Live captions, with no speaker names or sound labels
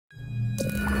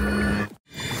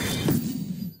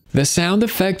The sound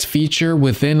effects feature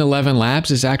within ElevenLabs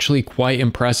is actually quite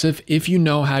impressive if you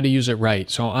know how to use it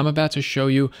right. So I'm about to show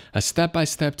you a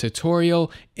step-by-step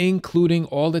tutorial, including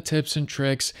all the tips and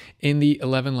tricks in the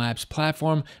ElevenLabs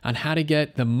platform on how to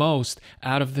get the most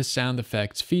out of the sound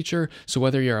effects feature. So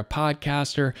whether you're a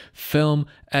podcaster, film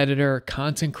editor,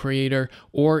 content creator,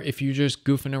 or if you're just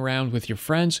goofing around with your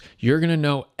friends, you're gonna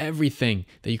know everything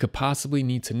that you could possibly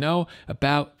need to know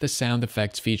about the sound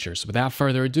effects feature. So without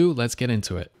further ado, let's get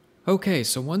into it. Okay,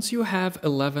 so once you have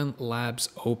ElevenLabs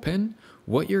open,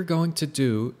 what you're going to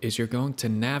do is you're going to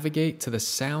navigate to the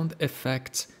sound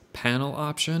effects panel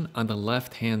option on the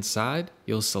left-hand side.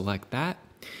 You'll select that.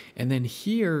 And then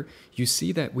here you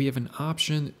see that we have an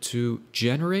option to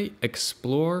generate,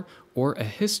 explore, or a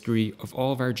history of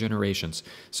all of our generations.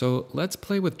 So let's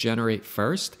play with generate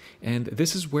first. And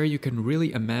this is where you can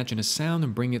really imagine a sound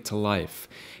and bring it to life.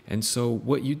 And so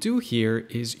what you do here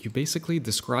is you basically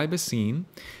describe a scene.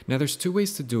 Now there's two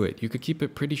ways to do it. You could keep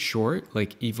it pretty short,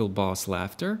 like evil boss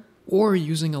laughter, or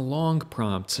using a long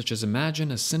prompt, such as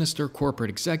imagine a sinister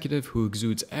corporate executive who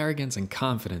exudes arrogance and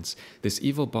confidence. This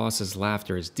evil boss's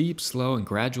laughter is deep, slow, and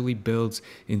gradually builds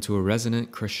into a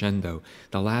resonant crescendo.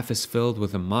 The laugh is filled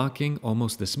with a mocking,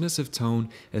 almost dismissive tone,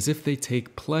 as if they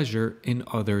take pleasure in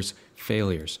others'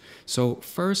 failures. So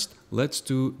first, let's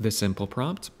do the simple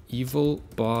prompt, evil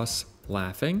boss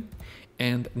laughing.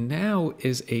 And now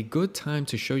is a good time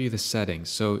to show you the settings.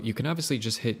 So you can obviously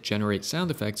just hit generate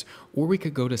sound effects, or we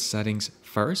could go to settings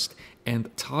first and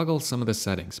toggle some of the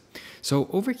settings. So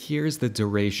over here is the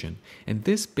duration, and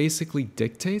this basically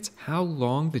dictates how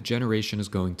long the generation is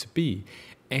going to be.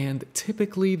 And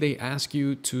typically they ask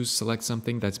you to select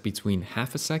something that's between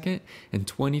half a second and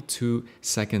 22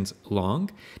 seconds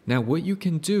long. Now what you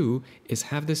can do is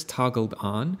have this toggled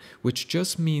on, which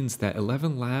just means that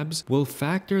ElevenLabs will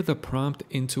factor the prompt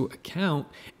into account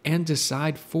and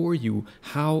decide for you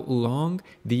how long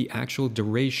the actual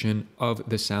duration of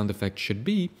the sound effect should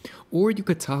be. Or you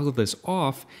could toggle this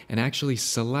off and actually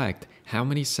select how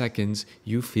many seconds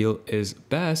you feel is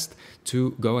best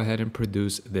to go ahead and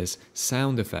produce this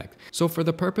sound effect. So for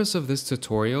the purpose of this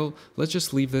tutorial, let's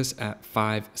just leave this at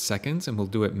 5 seconds and we'll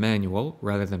do it manual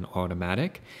rather than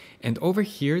automatic. And over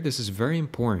here, this is very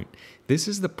important. This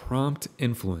is the prompt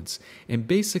influence. And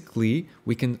basically,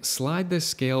 we can slide this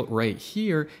scale right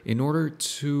here in order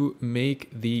to make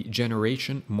the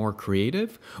generation more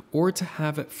creative or to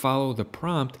have it follow the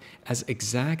prompt as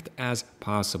exact as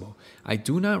possible. I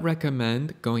do not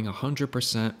recommend going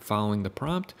 100% following the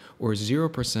prompt or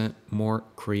 0% more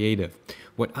creative.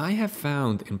 What I have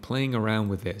found in playing around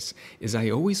with this is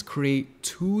I always create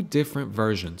two different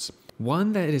versions.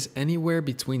 One that is anywhere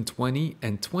between 20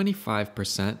 and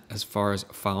 25% as far as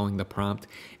following the prompt,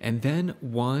 and then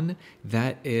one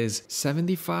that is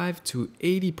 75 to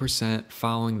 80%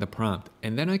 following the prompt.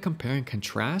 And then I compare and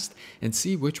contrast and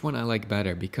see which one I like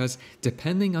better, because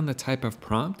depending on the type of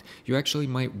prompt, you actually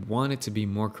might want it to be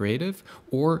more creative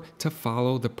or to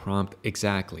follow the prompt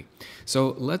exactly.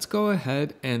 So let's go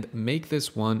ahead and make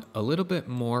this one a little bit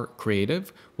more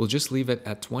creative. We'll just leave it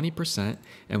at 20%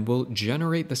 and we'll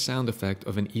generate the sound effect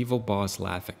of an evil boss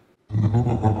laughing.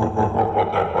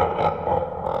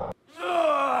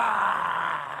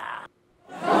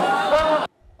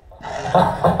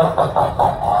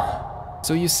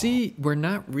 So you see, we're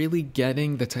not really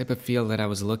getting the type of feel that I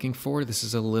was looking for. This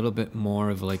is a little bit more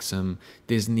of like some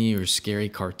Disney or scary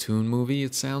cartoon movie,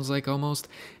 it sounds like almost.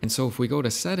 And so if we go to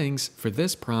settings for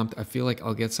this prompt, I feel like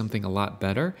I'll get something a lot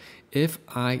better if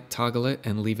I toggle it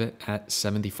and leave it at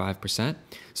 75%.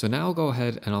 So now I'll go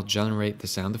ahead and I'll generate the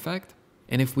sound effect.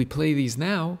 And if we play these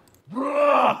now,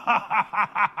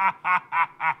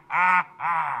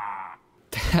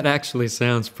 that actually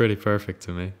sounds pretty perfect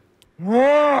to me. A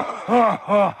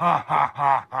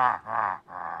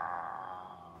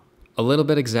little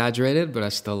bit exaggerated, but I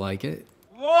still like it.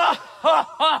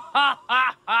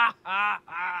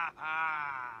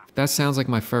 That sounds like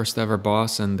my first ever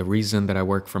boss and the reason that I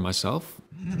work for myself.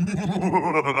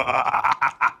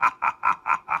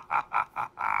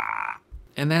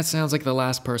 And that sounds like the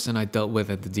last person I dealt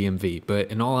with at the DMV, but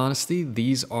in all honesty,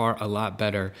 these are a lot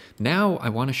better. Now I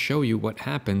want to show you what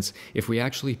happens if we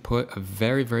actually put a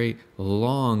very, very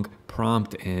long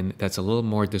prompt in that's a little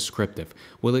more descriptive.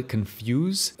 Will it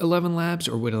confuse ElevenLabs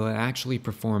or will it actually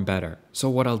perform better? So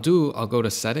what I'll do, I'll go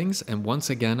to settings, and once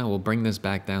again, I will bring this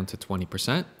back down to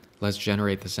 20%. Let's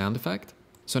generate the sound effect.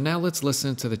 So now let's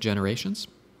listen to the generations.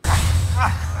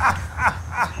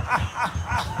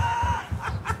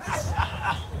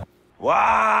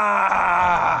 Wow!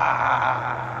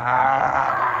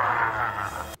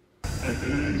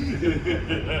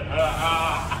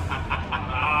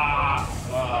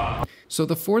 So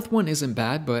the fourth one isn't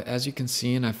bad, but as you can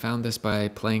see, and I found this by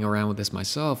playing around with this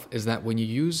myself, is that when you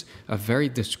use a very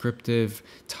descriptive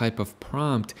type of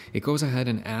prompt, it goes ahead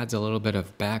and adds a little bit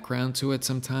of background to it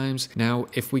sometimes. Now,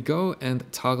 if we go and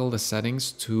toggle the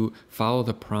settings to follow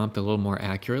the prompt a little more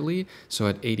accurately, so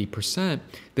at 80%,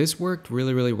 this worked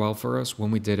really, really well for us when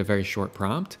we did a very short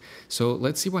prompt. So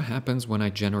let's see what happens when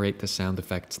I generate the sound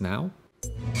effects now.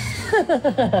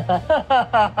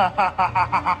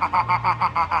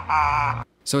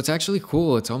 So it's actually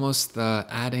cool. It's almost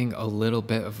adding a little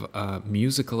bit of a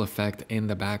musical effect in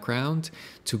the background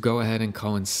to go ahead and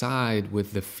coincide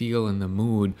with the feel and the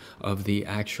mood of the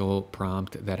actual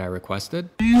prompt that I requested.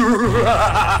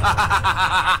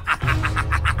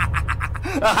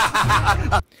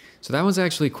 So that was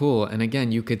actually cool. And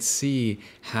again, you could see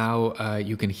how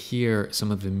you can hear some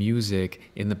of the music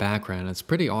in the background. It's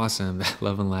pretty awesome that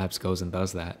ElevenLabs goes and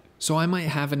does that. So I might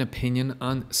have an opinion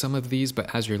on some of these,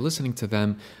 but as you're listening to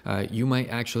them, you might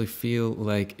actually feel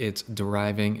like it's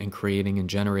deriving and creating and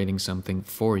generating something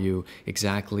for you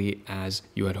exactly as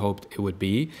you had hoped it would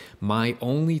be. My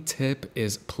only tip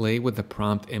is play with the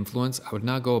prompt influence. I would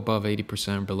not go above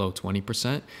 80% or below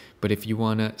 20%. But if you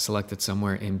want to select it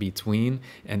somewhere in between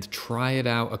and try it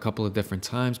out a couple of different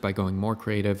times by going more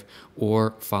creative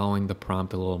or following the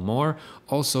prompt a little more.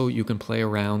 Also, you can play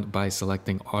around by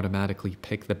selecting automatically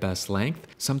pick the best length.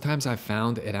 Sometimes I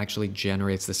found it actually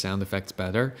generates the sound effects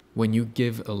better when you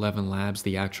give ElevenLabs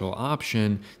the actual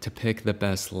option to pick the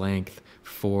best length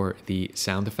for the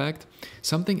sound effect.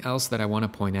 Something else that I want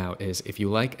to point out is if you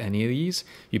like any of these,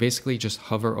 you basically just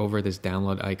hover over this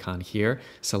download icon here,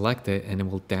 select it, and it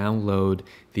will download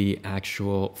the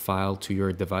actual file to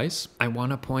your device. I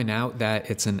want to point out that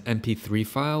it's an MP3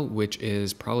 file, which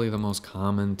is probably the most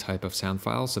common type of sound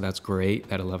file. So that's great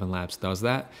that ElevenLabs does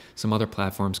that. Some other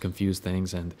platforms confuse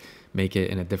things and make it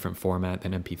in a different format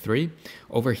than MP3.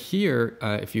 Over here,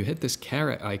 if you hit this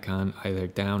caret icon, either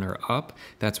down or up,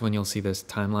 that's when you'll see this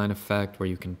timeline effect where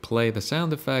you can play the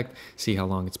sound effect, see how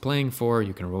long it's playing for,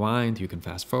 you can rewind, you can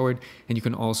fast forward, and you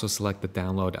can also select the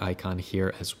download icon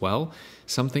here as well.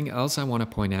 Something else I want to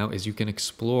point out is you can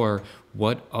explore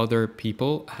what other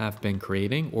people have been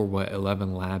creating or what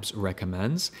ElevenLabs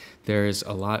recommends. There's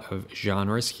a lot of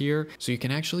genres here, so you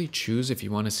can actually choose if you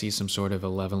want to see some sort of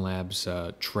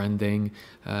ElevenLabs trending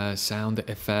sound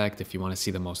effect, if you want to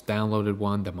see the most downloaded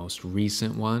one, the most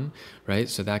recent one, right?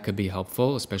 So that could be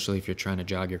helpful, especially if you're trying to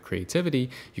jog your creativity.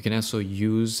 You can also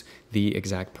use the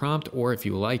exact prompt, or if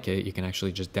you like it, you can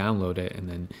actually just download it and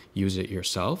then use it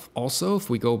yourself. Also, if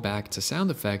we go back to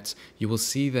sound effects, you will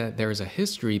see that there is a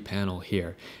history panel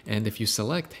here. And if you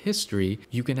select history,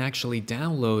 you can actually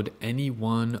download any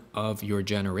one of your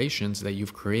generations that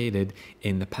you've created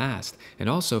in the past. And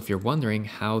also, if you're wondering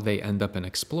how they end up in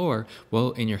Explore,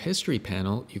 well, in your history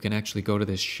panel, you can actually go to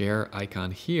this share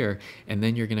icon here, and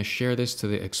then you're going to share this to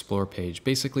the Explore page,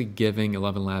 basically giving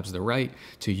ElevenLabs the right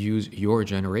to use your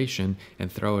generation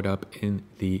and throw it up in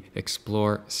the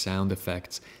Explore sound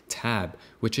effects tab,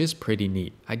 which is pretty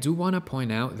neat. I do want to point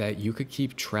out that you could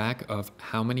keep track of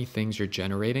how many things you're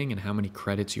generating and how many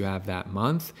credits you have that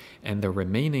month, and the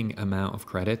remaining amount of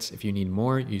credits. If you need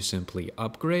more, you simply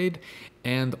upgrade.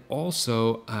 And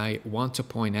also, I want to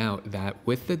point out that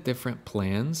with the different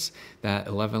plans that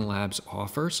ElevenLabs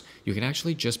offers, you can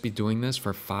actually just be doing this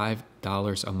for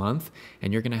 $5 a month,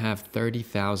 and you're going to have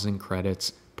 30,000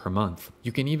 credits per month.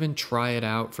 You can even try it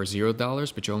out for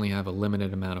 $0, but you only have a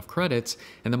limited amount of credits.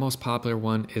 And the most popular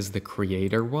one is the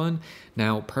creator one.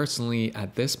 Now, personally,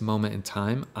 at this moment in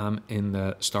time, I'm in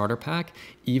the starter pack,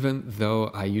 even though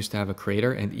I used to have a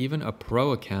creator and even a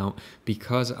pro account,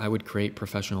 because I would create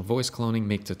professional voice cloning,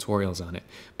 make tutorials on it.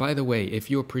 By the way, if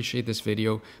you appreciate this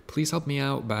video, please help me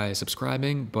out by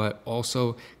subscribing, but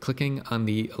also clicking on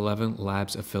the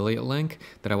ElevenLabs affiliate link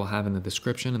that I will have in the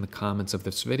description and the comments of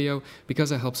this video,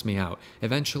 because it helps me out.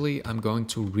 Eventually, I'm going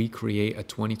to recreate a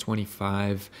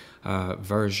 2025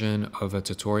 version of a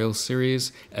tutorial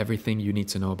series, everything you need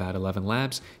to know about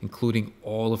ElevenLabs, including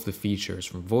all of the features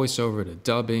from voiceover to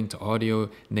dubbing to audio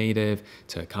native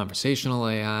to conversational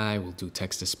AI. We'll do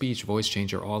text-to-speech, voice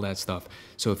changer, all that stuff.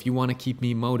 So if you want to keep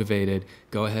me motivated,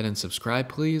 go ahead and subscribe,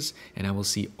 please, and I will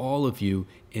see all of you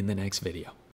in the next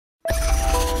video.